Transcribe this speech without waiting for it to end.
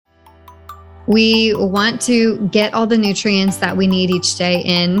We want to get all the nutrients that we need each day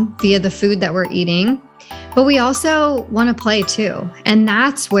in via the food that we're eating, but we also want to play too. And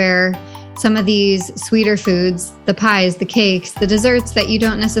that's where some of these sweeter foods, the pies, the cakes, the desserts that you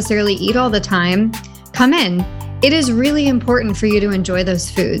don't necessarily eat all the time come in. It is really important for you to enjoy those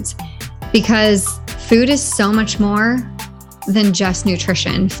foods because food is so much more than just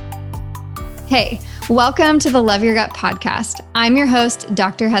nutrition. Hey, welcome to the Love Your Gut podcast. I'm your host,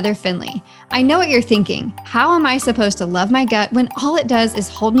 Dr. Heather Finley. I know what you're thinking. How am I supposed to love my gut when all it does is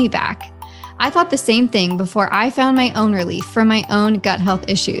hold me back? I thought the same thing before I found my own relief from my own gut health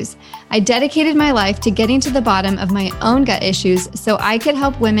issues. I dedicated my life to getting to the bottom of my own gut issues so I could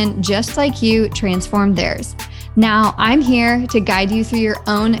help women just like you transform theirs. Now I'm here to guide you through your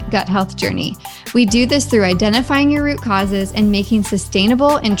own gut health journey. We do this through identifying your root causes and making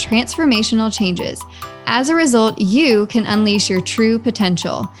sustainable and transformational changes. As a result, you can unleash your true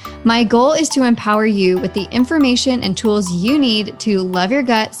potential. My goal is to empower you with the information and tools you need to love your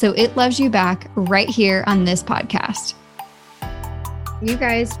gut so it loves you back right here on this podcast. You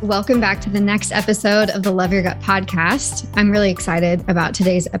guys, welcome back to the next episode of the Love Your Gut podcast. I'm really excited about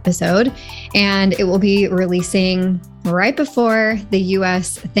today's episode, and it will be releasing right before the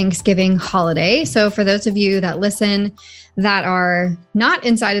U.S. Thanksgiving holiday. So for those of you that listen that are not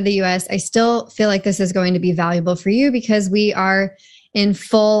inside of the U.S., I still feel like this is going to be valuable for you because we are in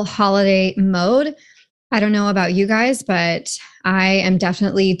full holiday mode. I don't know about you guys, but I am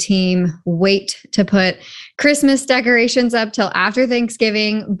definitely team wait to put Christmas decorations up till after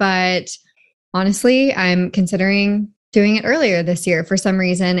Thanksgiving. But honestly, I'm considering doing it earlier this year for some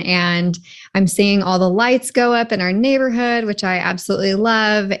reason. And I'm seeing all the lights go up in our neighborhood, which I absolutely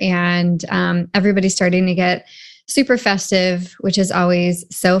love. And everybody's starting to get super festive, which is always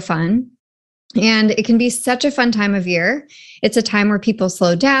so fun. And it can be such a fun time of year. It's a time where people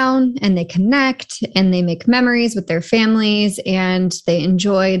slow down and they connect and they make memories with their families and they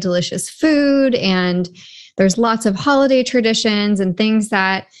enjoy delicious food. And there's lots of holiday traditions and things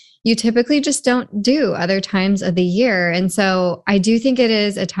that you typically just don't do other times of the year. And so I do think it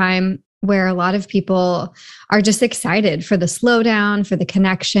is a time where a lot of people are just excited for the slowdown, for the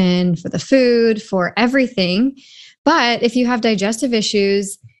connection, for the food, for everything. But if you have digestive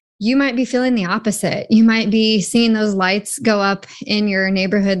issues, you might be feeling the opposite. You might be seeing those lights go up in your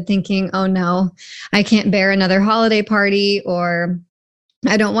neighborhood thinking, oh no, I can't bear another holiday party, or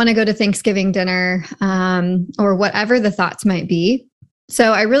I don't want to go to Thanksgiving dinner, or whatever the thoughts might be.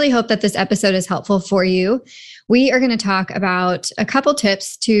 So I really hope that this episode is helpful for you. We are going to talk about a couple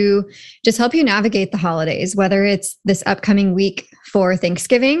tips to just help you navigate the holidays, whether it's this upcoming week for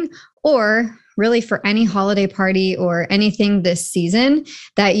Thanksgiving or really for any holiday party or anything this season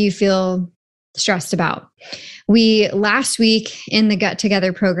that you feel stressed about. We last week in the Gut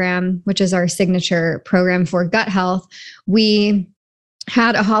Together program, which is our signature program for gut health, we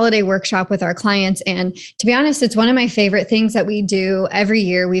had a holiday workshop with our clients. And to be honest, it's one of my favorite things that we do every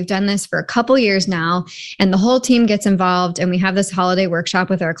year. We've done this for a couple years now, and the whole team gets involved and we have this holiday workshop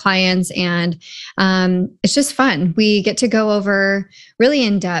with our clients. And it's just fun. We get to go over really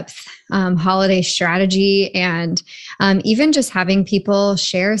in-depth holiday strategy and even just having people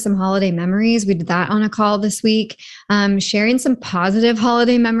share some holiday memories. We did that on a call this week, sharing some positive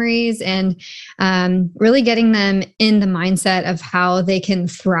holiday memories and really getting them in the mindset of how they can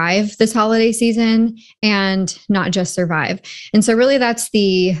thrive this holiday season and not just survive. And so really that's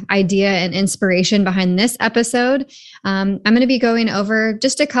the idea and inspiration behind this episode. I'm going to be going over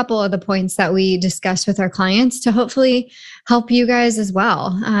just a couple of the points that we discussed with our clients to hopefully help you guys as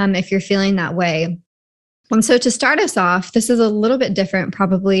well, if you're feeling that way. And so to start us off, this is a little bit different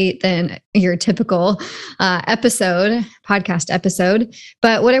probably than your typical podcast episode.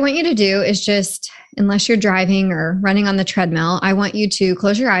 But what I want you to do is just, unless you're driving or running on the treadmill, I want you to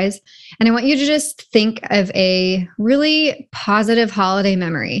close your eyes and I want you to just think of a really positive holiday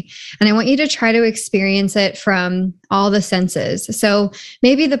memory. And I want you to try to experience it from all the senses. So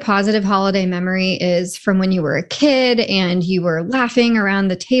maybe the positive holiday memory is from when you were a kid and you were laughing around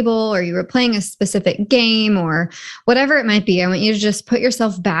the table or you were playing a specific game or whatever it might be. I want you to just put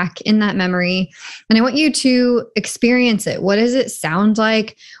yourself back in that memory and I want you to experience it. What does it sound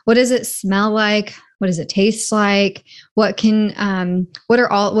like? What does it smell like? What does it taste like? What can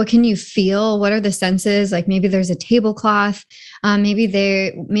you feel? What are the senses? Like maybe there's a tablecloth.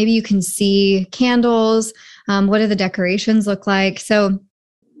 Maybe you can see candles. What do the decorations look like? So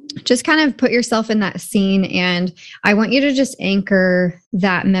just kind of put yourself in that scene, and I want you to just anchor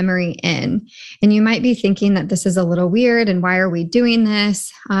that memory in. And you might be thinking that this is a little weird and why are we doing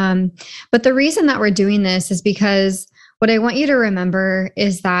this? But the reason that we're doing this is because what I want you to remember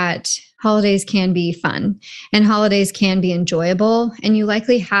is that holidays can be fun and holidays can be enjoyable. And you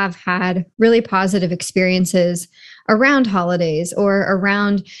likely have had really positive experiences around holidays or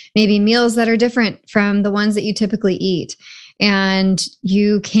around maybe meals that are different from the ones that you typically eat. And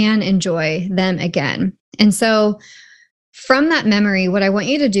you can enjoy them again. And so from that memory, what I want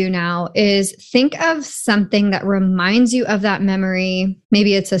you to do now is think of something that reminds you of that memory.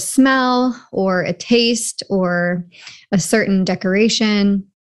 Maybe it's a smell or a taste or a certain decoration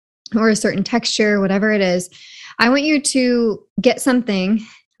or a certain texture, whatever it is. I want you to get something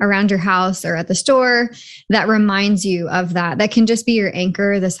around your house or at the store that reminds you of that. That can just be your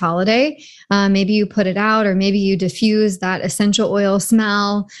anchor this holiday. Maybe you put it out, or maybe you diffuse that essential oil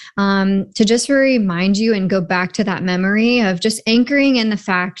smell to just remind you and go back to that memory of just anchoring in the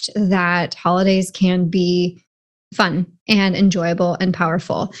fact that holidays can be fun and enjoyable and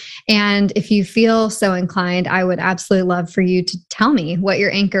powerful. And if you feel so inclined, I would absolutely love for you to tell me what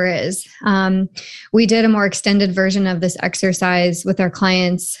your anchor is. We did a more extended version of this exercise with our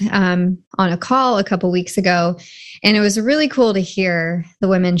clients on a call a couple weeks ago. And it was really cool to hear the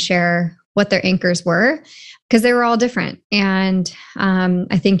women share what their anchors were, because they were all different. And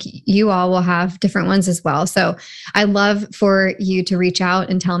I think you all will have different ones as well. So I'd love for you to reach out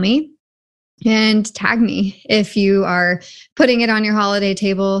and tell me. And tag me if you are putting it on your holiday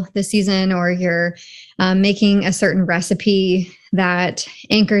table this season, or you're making a certain recipe that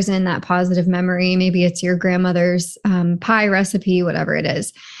anchors in that positive memory. Maybe it's your grandmother's pie recipe, whatever it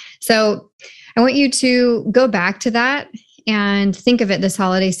is. So I want you to go back to that and think of it this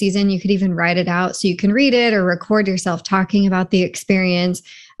holiday season. You could even write it out so you can read it or record yourself talking about the experience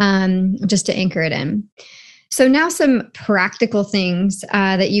just to anchor it in. So now some practical things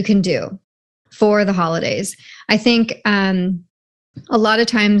that you can do for the holidays. I think a lot of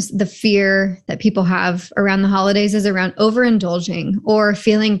times the fear that people have around the holidays is around overindulging or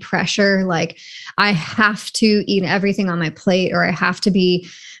feeling pressure, like I have to eat everything on my plate, or I have to be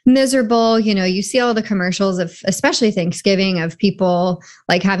miserable. You know, you see all the commercials of, especially Thanksgiving, of people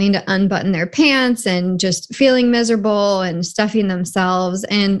like having to unbutton their pants and just feeling miserable and stuffing themselves.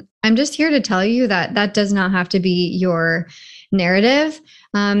 And I'm just here to tell you that that does not have to be your narrative.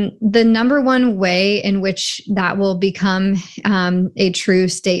 The number one way in which that will become a true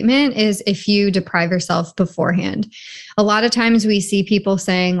statement is if you deprive yourself beforehand. A lot of times we see people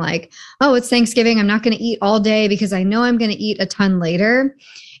saying like, oh, it's Thanksgiving, I'm not going to eat all day because I know I'm going to eat a ton later.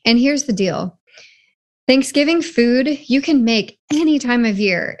 And here's the deal. Thanksgiving food, you can make any time of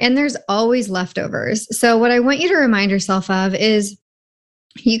year, and there's always leftovers. So what I want you to remind yourself of is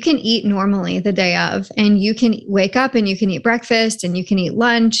you can eat normally the day of, and you can wake up and you can eat breakfast and you can eat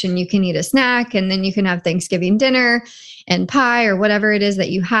lunch and you can eat a snack, and then you can have Thanksgiving dinner and pie or whatever it is that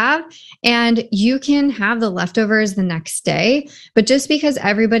you have. And you can have the leftovers the next day. But just because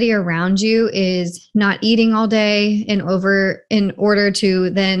everybody around you is not eating all day in order to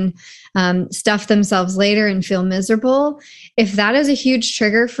then stuff themselves later and feel miserable, if that is a huge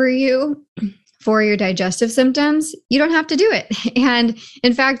trigger for you, for your digestive symptoms, you don't have to do it. And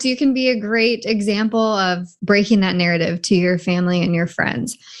in fact, you can be a great example of breaking that narrative to your family and your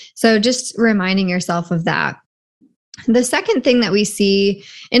friends. So just reminding yourself of that. The second thing that we see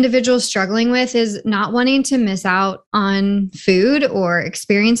individuals struggling with is not wanting to miss out on food or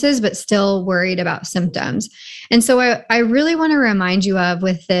experiences, but still worried about symptoms. And so I really want to remind you of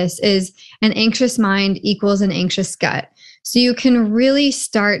with this is an anxious mind equals an anxious gut. So you can really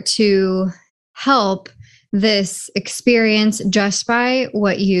start to help this experience just by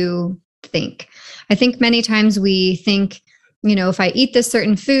what you think. I think many times we think, you know, if I eat this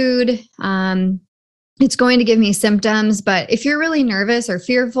certain food, it's going to give me symptoms. But if you're really nervous or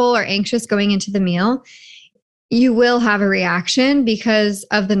fearful or anxious going into the meal, you will have a reaction because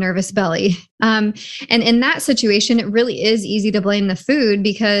of the nervous belly. And in that situation, it really is easy to blame the food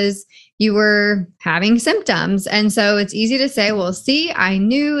because you were having symptoms. And so it's easy to say, well, see, I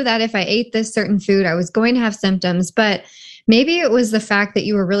knew that if I ate this certain food, I was going to have symptoms, but maybe it was the fact that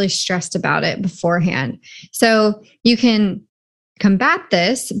you were really stressed about it beforehand. So you can combat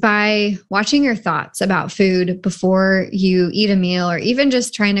this by watching your thoughts about food before you eat a meal, or even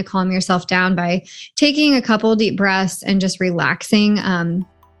just trying to calm yourself down by taking a couple deep breaths and just relaxing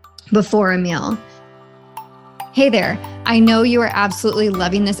before a meal. Hey there. I know you are absolutely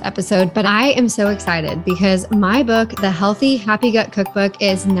loving this episode, but I am so excited because my book, The Healthy Happy Gut Cookbook,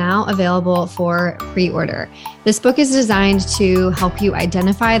 is now available for pre-order. This book is designed to help you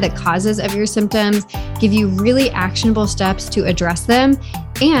identify the causes of your symptoms, give you really actionable steps to address them,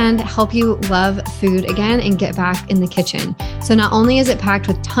 and help you love food again and get back in the kitchen. So not only is it packed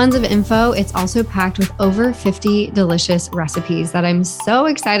with tons of info, it's also packed with over 50 delicious recipes that I'm so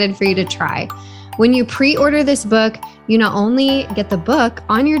excited for you to try. When you pre-order this book, you not only get the book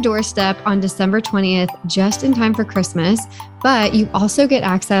on your doorstep on December 20th, just in time for Christmas, but you also get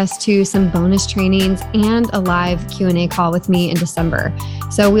access to some bonus trainings and a live Q&A call with me in December.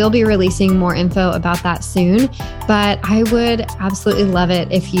 So we'll be releasing more info about that soon, but I would absolutely love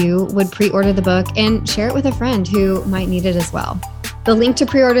it if you would pre-order the book and share it with a friend who might need it as well. The link to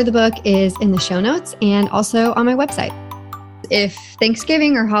pre-order the book is in the show notes and also on my website. If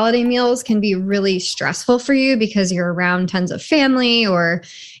Thanksgiving or holiday meals can be really stressful for you because you're around tons of family or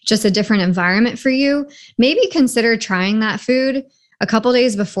just a different environment for you, maybe consider trying that food a couple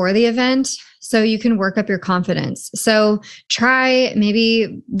days before the event so you can work up your confidence. So try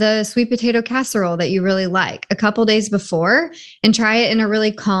maybe the sweet potato casserole that you really like a couple days before and try it in a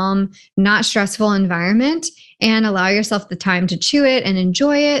really calm, not stressful environment, and allow yourself the time to chew it and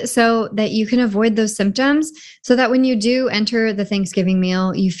enjoy it so that you can avoid those symptoms, so that when you do enter the Thanksgiving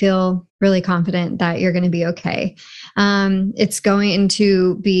meal, you feel really confident that you're going to be okay. It's going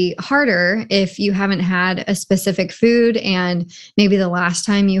to be harder if you haven't had a specific food and maybe the last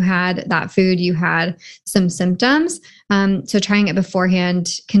time you had that food, you had some symptoms. So trying it beforehand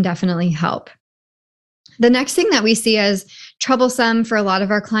can definitely help. The next thing that we see as troublesome for a lot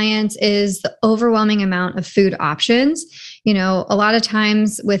of our clients is the overwhelming amount of food options. You know, a lot of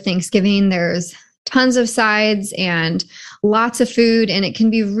times with Thanksgiving, there's tons of sides and lots of food, and it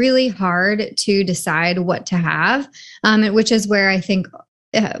can be really hard to decide what to have, which is where I think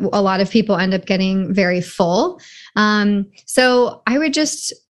a lot of people end up getting very full. So I would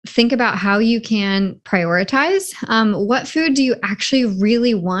just think about how you can prioritize. What food do you actually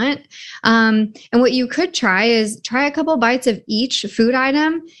really want? And what you could try is try a couple bites of each food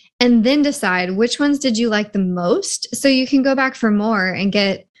item and then decide which ones did you like the most, so you can go back for more and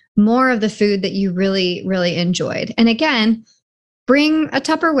get more of the food that you really, really enjoyed. And again, bring a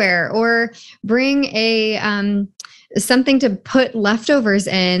Tupperware or bring a something to put leftovers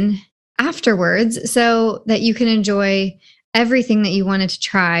in afterwards so that you can enjoy everything that you wanted to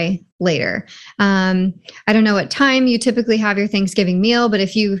try later. I don't know what time you typically have your Thanksgiving meal, but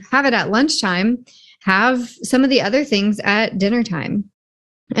if you have it at lunchtime, have some of the other things at dinner time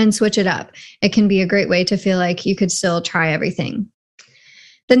and switch it up. It can be a great way to feel like you could still try everything.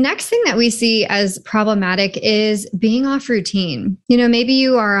 The next thing that we see as problematic is being off routine. You know, maybe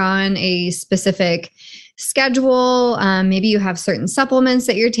you are on a specific schedule. Maybe you have certain supplements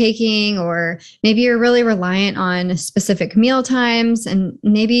that you're taking, or maybe you're really reliant on specific meal times. And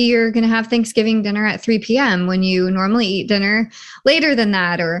maybe you're going to have Thanksgiving dinner at 3 p.m. when you normally eat dinner later than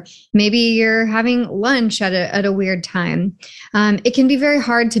that. Or maybe you're having lunch at a weird time. It can be very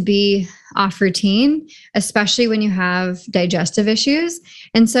hard to be off routine, especially when you have digestive issues.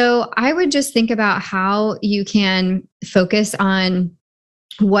 And so I would just think about how you can focus on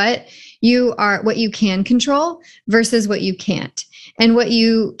what you can control versus what you can't. And what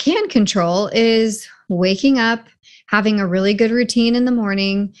you can control is waking up, having a really good routine in the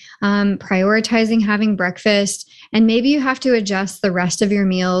morning, prioritizing having breakfast, and maybe you have to adjust the rest of your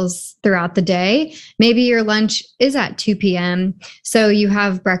meals throughout the day. Maybe your lunch is at 2 p.m., so you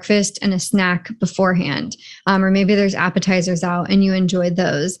have breakfast and a snack beforehand. Or maybe there's appetizers out and you enjoy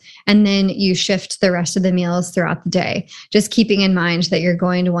those. And then you shift the rest of the meals throughout the day, just keeping in mind that you're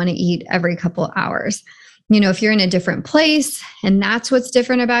going to want to eat every couple hours. You know, if you're in a different place and that's what's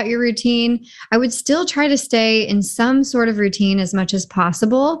different about your routine, I would still try to stay in some sort of routine as much as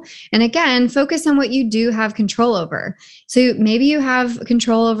possible. And again, focus on what you do have control over. So maybe you have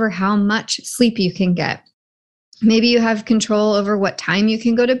control over how much sleep you can get. Maybe you have control over what time you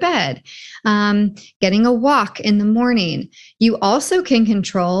can go to bed, getting a walk in the morning. You also can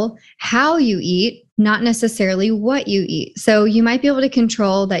control how you eat, not necessarily what you eat. So you might be able to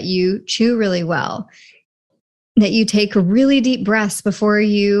control that you chew really well, that you take really deep breaths before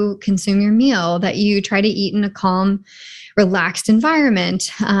you consume your meal, that you try to eat in a calm, relaxed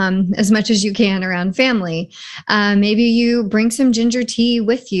environment as much as you can around family. Maybe you bring some ginger tea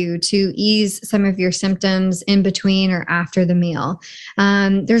with you to ease some of your symptoms in between or after the meal.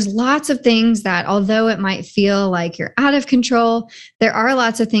 There's lots of things that, although it might feel like you're out of control, there are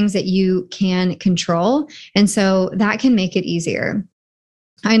lots of things that you can control. And so that can make it easier.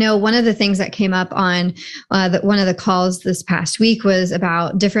 I know one of the things that came up on one of the calls this past week was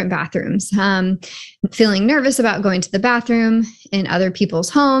about different bathrooms, feeling nervous about going to the bathroom in other people's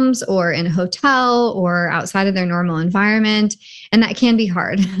homes or in a hotel or outside of their normal environment. And that can be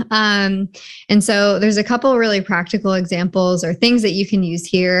hard. And so there's a couple really practical examples or things that you can use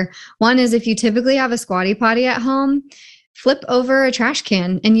here. One is if you typically have a squatty potty at home, flip over a trash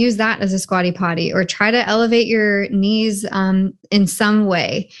can and use that as a squatty potty, or try to elevate your knees in some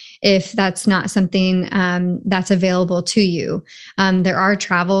way if that's not something that's available to you. There are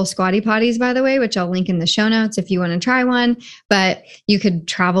travel squatty potties, by the way, which I'll link in the show notes if you want to try one, but you could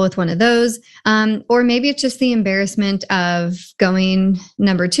travel with one of those. Or maybe it's just the embarrassment of going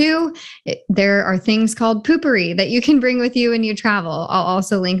number two. There are things called poopery that you can bring with you when you travel. I'll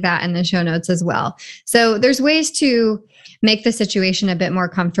also link that in the show notes as well. So there's ways to make the situation a bit more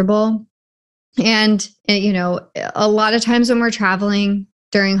comfortable. And, a lot of times when we're traveling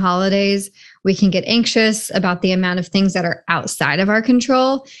during holidays, we can get anxious about the amount of things that are outside of our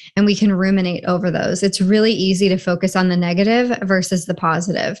control, and we can ruminate over those. It's really easy to focus on the negative versus the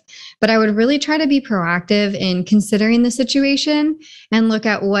positive. But I would really try to be proactive in considering the situation and look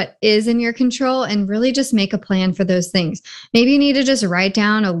at what is in your control and really just make a plan for those things. Maybe you need to just write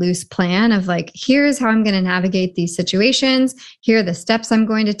down a loose plan of like, here's how I'm going to navigate these situations. Here are the steps I'm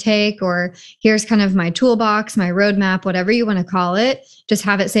going to take, or here's kind of my toolbox, my roadmap, whatever you want to call it. Just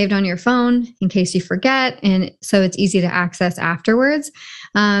have it saved on your phone in case you forget. And so it's easy to access afterwards.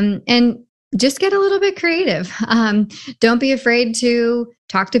 And just get a little bit creative. Don't be afraid to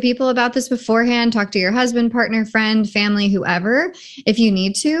talk to people about this beforehand. Talk to your husband, partner, friend, family, whoever, if you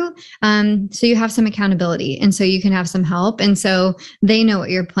need to. So you have some accountability and so you can have some help. And so they know what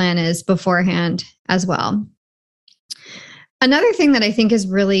your plan is beforehand as well. Another thing that I think is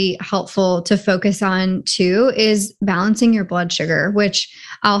really helpful to focus on too is balancing your blood sugar, which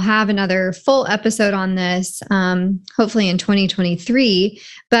I'll have another full episode on this, hopefully in 2023.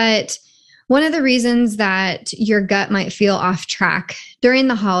 But one of the reasons that your gut might feel off track during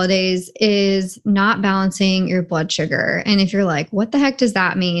the holidays is not balancing your blood sugar. And if you're like, what the heck does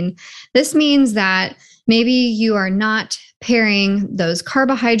that mean? This means that maybe you are not pairing those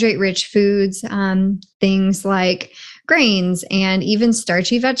carbohydrate-rich foods, things like grains and even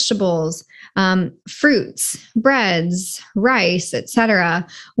starchy vegetables, fruits, breads, rice, etc.,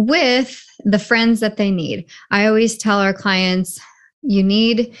 with the friends that they need. I always tell our clients, you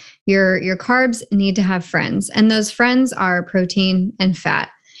need your carbs need to have friends, and those friends are protein and fat.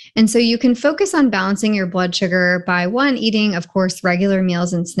 And so you can focus on balancing your blood sugar by one, eating, of course, regular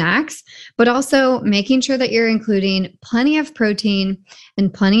meals and snacks, but also making sure that you're including plenty of protein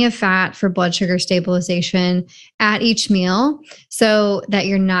and plenty of fat for blood sugar stabilization at each meal, so that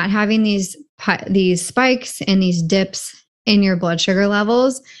you're not having these spikes and these dips in your blood sugar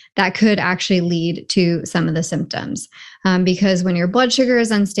levels that could actually lead to some of the symptoms. Because when your blood sugar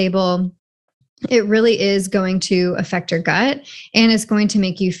is unstable, it really is going to affect your gut, and it's going to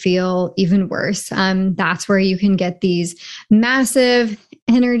make you feel even worse. That's where you can get these massive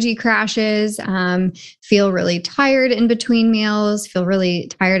energy crashes, feel really tired in between meals, feel really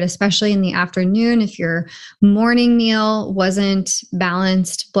tired, especially in the afternoon if your morning meal wasn't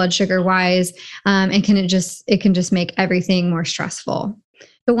balanced blood sugar wise, and it can just make everything more stressful.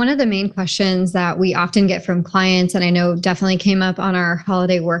 So one of the main questions that we often get from clients, and I know definitely came up on our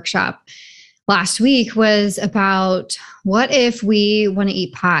holiday workshop last week, was about, what if we want to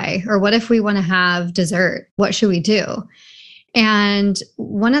eat pie, or what if we want to have dessert? What should we do? And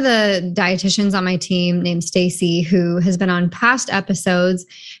one of the dietitians on my team named Stacy, who has been on past episodes,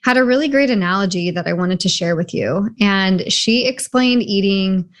 had a really great analogy that I wanted to share with you. And she explained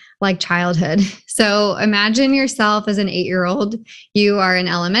eating like childhood. So imagine yourself as an 8-year-old. You are in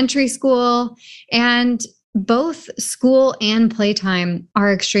elementary school, and both school and playtime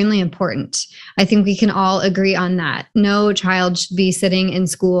are extremely important. I think we can all agree on that. No child should be sitting in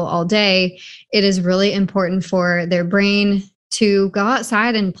school all day. It is really important for their brain to go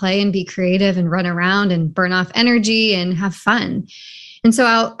outside and play and be creative and run around and burn off energy and have fun. And so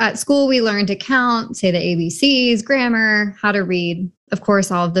out at school, we learn to count, say the ABCs, grammar, how to read. Of course,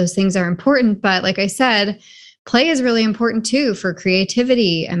 all of those things are important. But like I said, play is really important too for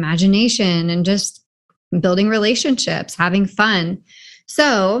creativity, imagination, and just building relationships, having fun.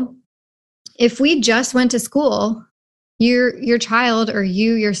 So if we just went to school, your child, or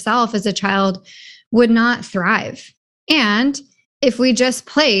you yourself as a child, would not thrive. And if we just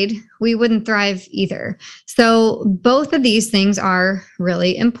played, we wouldn't thrive either. So both of these things are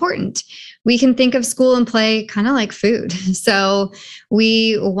really important. We can think of school and play kind of like food. So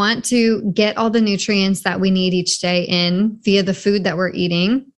we want to get all the nutrients that we need each day in via the food that we're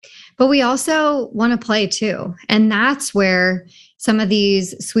eating, but we also want to play too. And that's where some of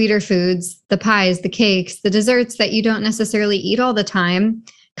these sweeter foods, the pies, the cakes, the desserts that you don't necessarily eat all the time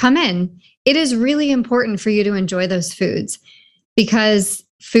come in. It is really important for you to enjoy those foods, because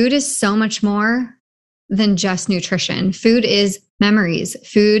food is so much more than just nutrition. Food is memories.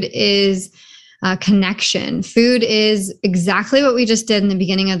 Food is connection. Food is exactly what we just did in the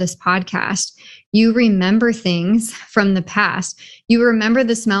beginning of this podcast. You remember things from the past. You remember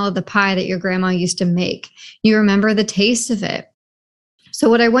the smell of the pie that your grandma used to make. You remember the taste of it. So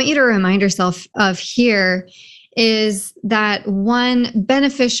what I want you to remind yourself of here is that one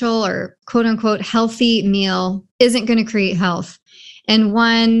beneficial or quote unquote healthy meal isn't going to create health. And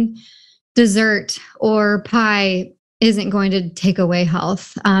one dessert or pie isn't going to take away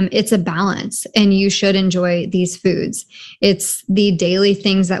health. It's a balance, and you should enjoy these foods. It's the daily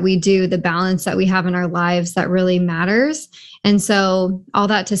things that we do, the balance that we have in our lives that really matters. And so all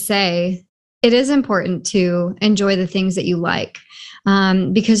that to say, it is important to enjoy the things that you like.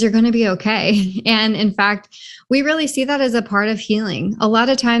 Because you're going to be okay. And in fact, we really see that as a part of healing. A lot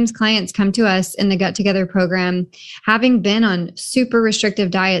of times clients come to us in the Gut Together program, having been on super restrictive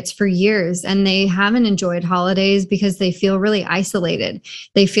diets for years, and they haven't enjoyed holidays because they feel really isolated.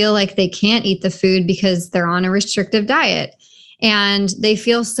 They feel like they can't eat the food because they're on a restrictive diet. And they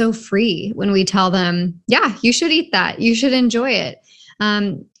feel so free when we tell them, yeah, you should eat that. You should enjoy it.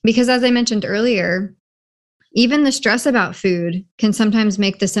 Because as I mentioned earlier, even the stress about food can sometimes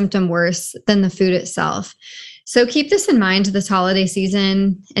make the symptom worse than the food itself. So keep this in mind this holiday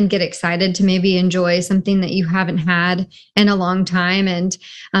season and get excited to maybe enjoy something that you haven't had in a long time. And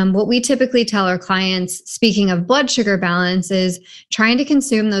what we typically tell our clients, speaking of blood sugar balance, is trying to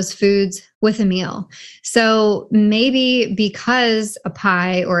consume those foods with a meal. So maybe because a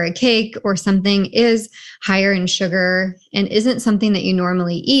pie or a cake or something is higher in sugar and isn't something that you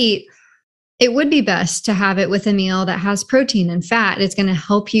normally eat, it would be best to have it with a meal that has protein and fat. It's going to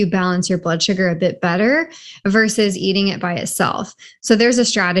help you balance your blood sugar a bit better versus eating it by itself. So there's a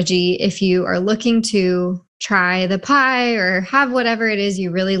strategy if you are looking to try the pie or have whatever it is you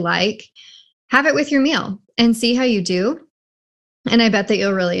really like, have it with your meal and see how you do. And I bet that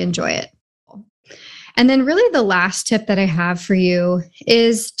you'll really enjoy it. And then really the last tip that I have for you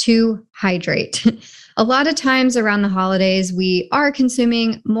is to hydrate. A lot of times around the holidays, we are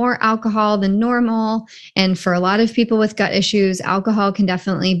consuming more alcohol than normal. And for a lot of people with gut issues, alcohol can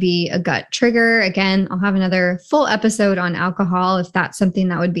definitely be a gut trigger. Again, I'll have another full episode on alcohol if that's something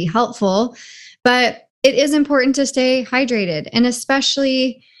that would be helpful. But it is important to stay hydrated. And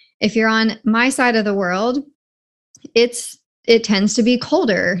especially if you're on my side of the world, it tends to be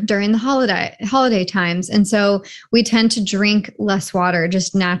colder during the holiday times. And so we tend to drink less water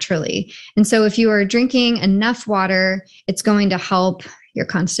just naturally. And so if you are drinking enough water, it's going to help your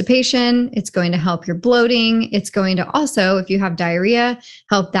constipation. It's going to help your bloating. It's going to also, if you have diarrhea,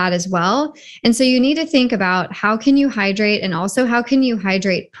 help that as well. And so you need to think about how can you hydrate, and also how can you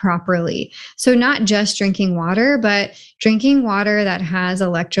hydrate properly? So not just drinking water, but drinking water that has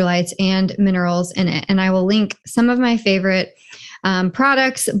electrolytes and minerals in it. And I will link some of my favorite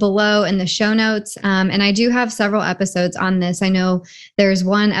products below in the show notes. And I do have several episodes on this. I know there's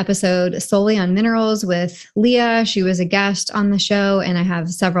one episode solely on minerals with Leah. She was a guest on the show, and I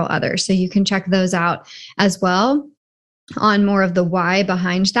have several others. So you can check those out as well on more of the why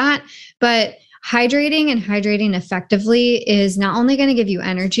behind that. But hydrating and hydrating effectively is not only going to give you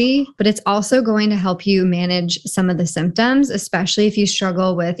energy, but it's also going to help you manage some of the symptoms, especially if you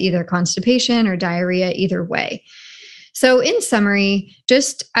struggle with either constipation or diarrhea, either way. So in summary,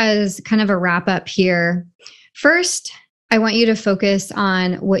 just as kind of a wrap up here, first, I want you to focus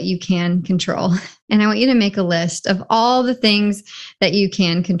on what you can control. And I want you to make a list of all the things that you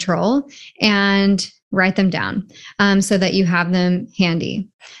can control and write them down so that you have them handy.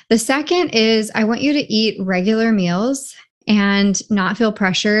 The second is I want you to eat regular meals and not feel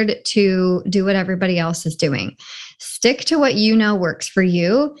pressured to do what everybody else is doing. Stick to what you know works for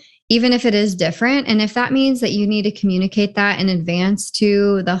you, even if it is different. And if that means that you need to communicate that in advance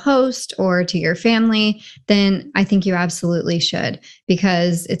to the host or to your family, then I think you absolutely should,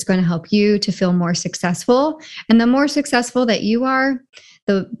 because it's going to help you to feel more successful. And the more successful that you are,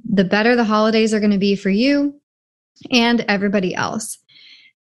 the better the holidays are going to be for you and everybody else.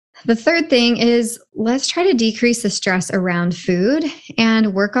 The third thing is let's try to decrease the stress around food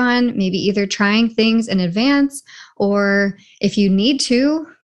and work on maybe either trying things in advance or if you need to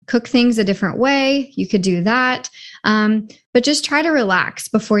cook things a different way, you could do that. But just try to relax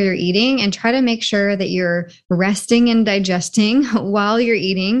before you're eating and try to make sure that you're resting and digesting while you're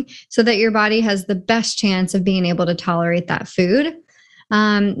eating so that your body has the best chance of being able to tolerate that food.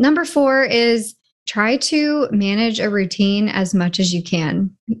 Number 4 is try to manage a routine as much as you can.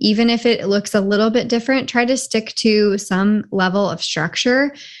 Even if it looks a little bit different, try to stick to some level of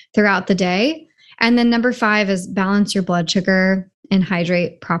structure throughout the day. And then number 5 is balance your blood sugar and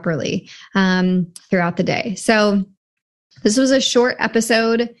hydrate properly throughout the day. So this was a short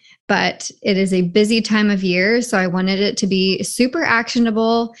episode, but it is a busy time of year. So I wanted it to be super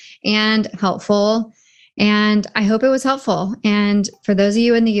actionable and helpful. And I hope it was helpful. And for those of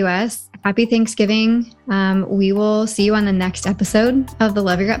you in the US, happy Thanksgiving. We will see you on the next episode of the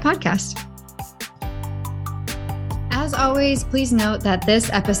Love Your Gut podcast. As always, please note that this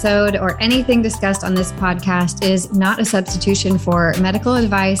episode or anything discussed on this podcast is not a substitution for medical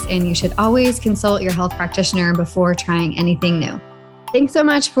advice, and you should always consult your health practitioner before trying anything new. Thanks so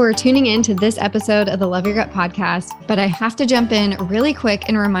much for tuning in to this episode of the Love Your Gut podcast, but I have to jump in really quick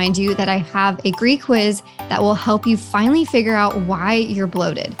and remind you that I have a Greek quiz that will help you finally figure out why you're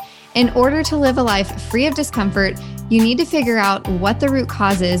bloated. In order to live a life free of discomfort, you need to figure out what the root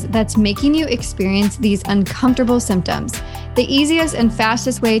cause is that's making you experience these uncomfortable symptoms. The easiest and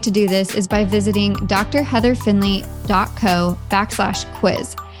fastest way to do this is by visiting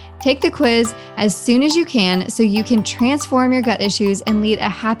drheatherfinley.co/quiz. Take the quiz as soon as you can so you can transform your gut issues and lead a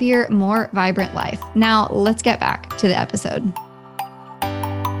happier, more vibrant life. Now, let's get back to the episode.